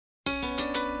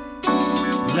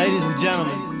Ladies and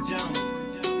gentlemen,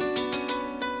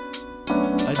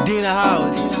 Adina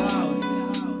Howard,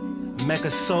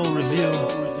 Mecca Soul Review.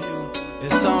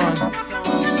 It's on.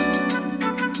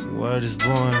 Word is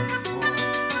born.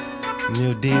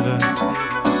 New diva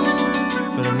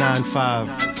for the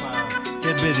 9-5.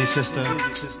 Get busy, sister.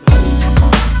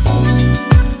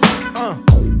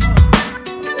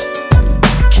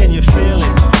 Can you feel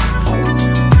it?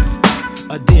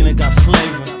 Adina got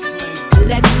flavor.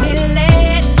 Let me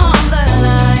lay it on the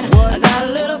line. I got a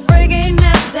little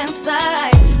freakiness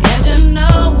inside, and you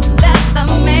know that the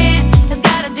man has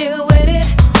gotta deal with it.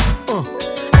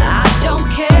 I don't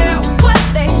care what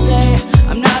they say,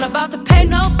 I'm not about to pay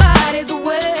nobody's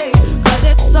way, 'cause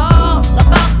it's all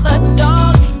about the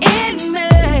dog in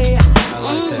me.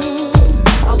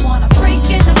 I want a freak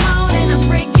in the morning, a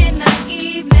freak in the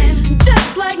evening,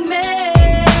 just like me.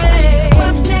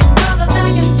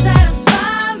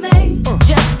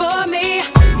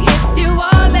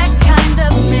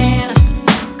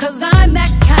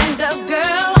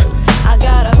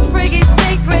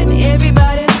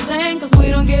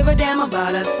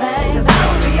 About a thing, 'cause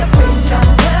I'll be a freak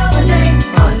until the day,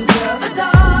 until the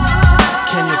dawn.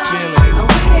 Can you feel it? And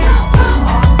we can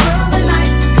all through the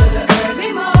night to the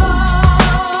early morning.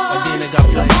 Adina got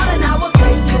flavor. Come on and I will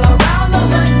take you around the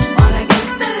hood on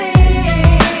against the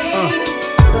lean.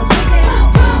 'Cause we can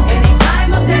any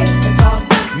time of day, it's all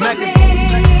good for Mecca. me.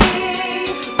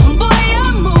 Boy,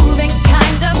 you're moving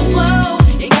kind of slow,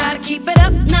 you gotta keep it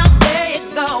up now, there you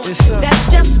go. That's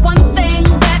just one thing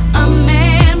that a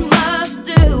man must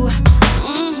do.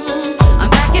 I'm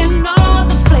packing all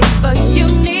the flavor you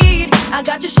need. I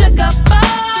got you shook up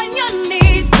on your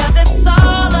knees, 'cause it's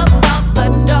all about the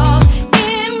dog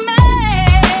in me.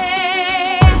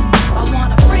 I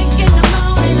want a freak in the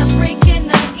morning, a freak in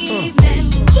the evening,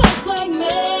 just like me.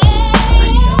 I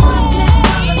need a one that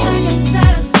can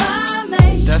satisfy me,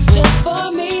 That's just for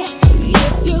me.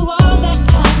 If you are that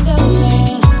kind of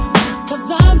man, 'cause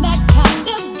I'm that kind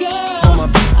of girl.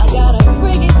 I got a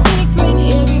freaky secret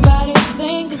everybody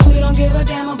sing, 'cause we don't give a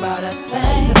damn about a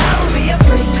thing. 'Cause I will be a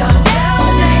freak until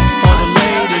the day, For the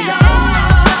ladies,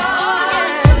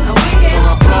 and we can for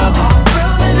my brother. all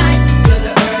through the night to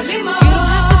the early morning. You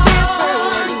don't have to be afraid.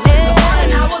 In the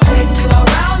morning I will take you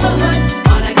around the hood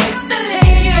on against the lean.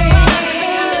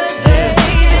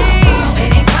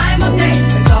 Any time of day,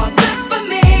 it's all good for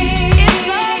me. It's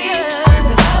all good,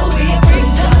 'cause I will be a freak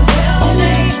until the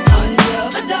day, until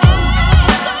the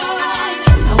dawn.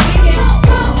 And we can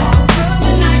all through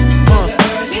the night to the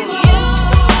early morning.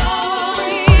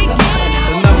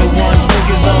 The number one freak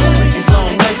is on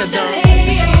Mecca.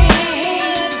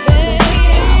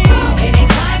 Any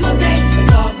time of day,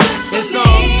 it's all good for It's me.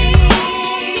 on.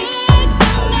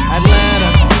 Atlanta,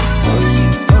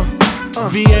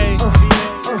 VA,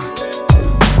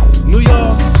 New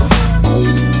York,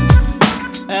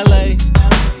 LA,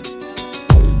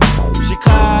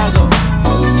 Chicago,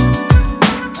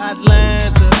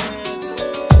 Atlanta,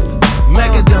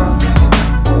 Mecca.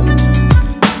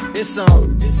 It's on.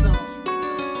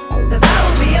 'Cause I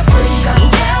will be a freak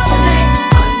until the day,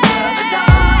 until the dawn.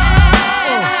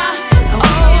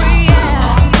 Oh yeah,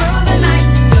 all through the night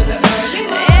to the early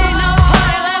morning. Ain't no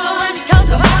party like a West Coast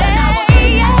party. I will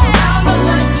take you around the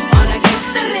hood on against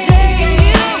the lean. Taking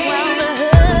you around the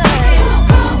hood.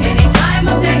 Any time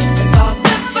of day, it's all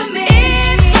good for me.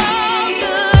 It's all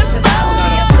good for me. 'Cause I will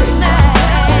be a freak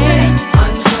until the day,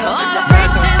 until the dawn.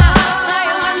 Freaks in the house, say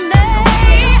one day.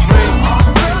 All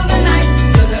through the night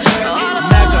to the early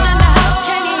morning.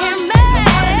 Can you hear me?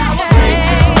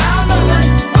 Freaks. Around the hood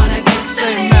on against the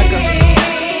Say lean. Mecca.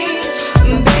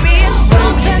 Baby, it's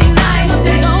on tonight.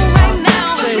 It's on right now.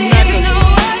 Say Baby, Mecca. you know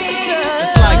what to do.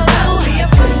 It's like that. I'll be a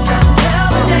freak until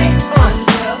the day,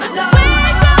 until the dawn. We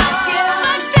don't give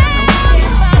a damn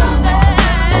about that.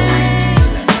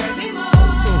 Early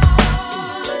morning.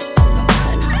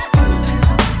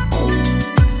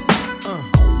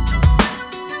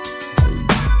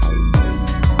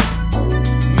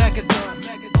 Mecca.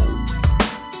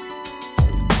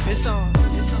 It's on.